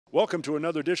Welcome to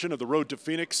another edition of The Road to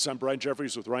Phoenix. I'm Brian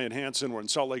Jeffries with Ryan Hansen. We're in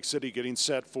Salt Lake City getting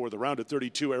set for the round of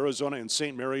 32, Arizona and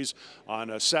St. Mary's on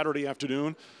a Saturday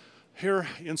afternoon. Here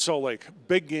in Salt Lake,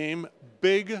 big game,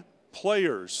 big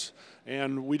players.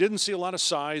 And we didn't see a lot of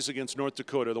size against North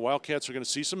Dakota. The Wildcats are going to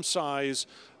see some size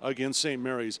against St.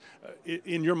 Mary's.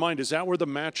 In your mind, is that where the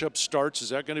matchup starts? Is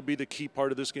that going to be the key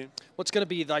part of this game? Well, it's going to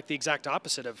be like the exact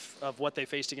opposite of what they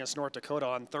faced against North Dakota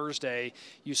on Thursday.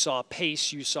 You saw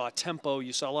pace, you saw tempo,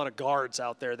 you saw a lot of guards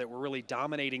out there that were really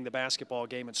dominating the basketball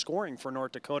game and scoring for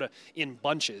North Dakota in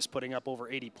bunches, putting up over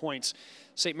 80 points.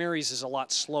 St. Mary's is a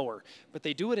lot slower, but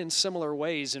they do it in similar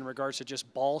ways in regards to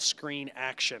just ball screen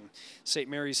action. St.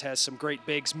 Mary's has some great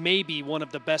bigs, maybe one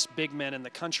of the best big men in the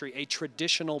country, a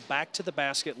traditional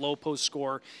back-to-the-basket low post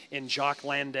scorer in Jock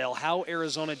Landale. How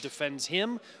Arizona defends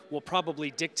him will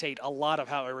probably dictate a lot of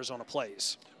how Arizona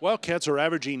plays. Wildcats are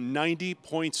averaging 90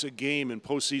 points a game in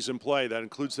postseason play. That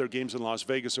includes their games in Las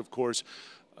Vegas, of course.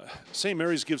 St.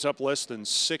 Mary's gives up less than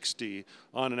 60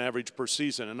 on an average per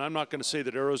season. And I'm not going to say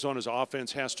that Arizona's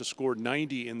offense has to score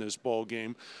 90 in this ball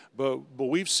game, but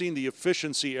we've seen the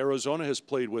efficiency Arizona has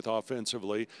played with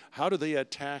offensively. How do they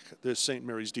attack this St.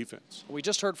 Mary's defense? We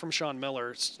just heard from Sean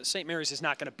Miller. St. Mary's is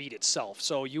not going to beat itself.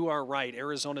 So you are right.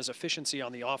 Arizona's efficiency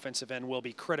on the offensive end will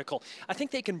be critical. I think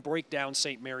they can break down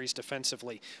St. Mary's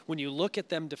defensively. When you look at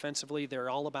them defensively, they're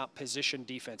all about position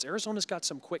defense. Arizona's got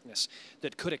some quickness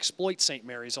that could exploit St.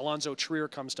 Mary's. Alonzo Trier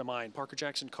comes to mind. Parker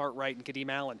Jackson Cartwright and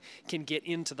Kadeem Allen can get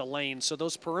into the lane. So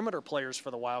those perimeter players for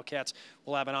the Wildcats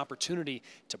will have an opportunity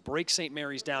to break St.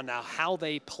 Mary's down. Now, how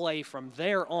they play from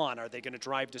there on, are they going to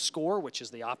drive to score, which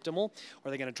is the optimal, or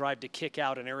are they going to drive to kick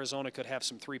out? And Arizona could have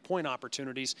some three-point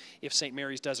opportunities if St.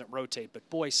 Mary's doesn't rotate. But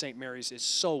boy, St. Mary's is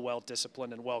so well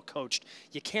disciplined and well coached.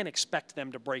 You can't expect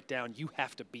them to break down. You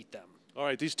have to beat them. All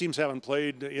right, these teams haven't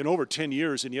played in over 10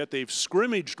 years, and yet they've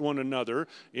scrimmaged one another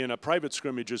in a private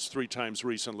scrimmages 3 times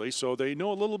recently, so they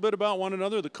know a little bit about one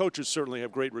another. The coaches certainly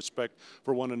have great respect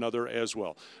for one another as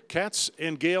well. Cats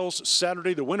and Gaels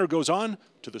Saturday. The winner goes on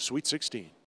to the Sweet 16.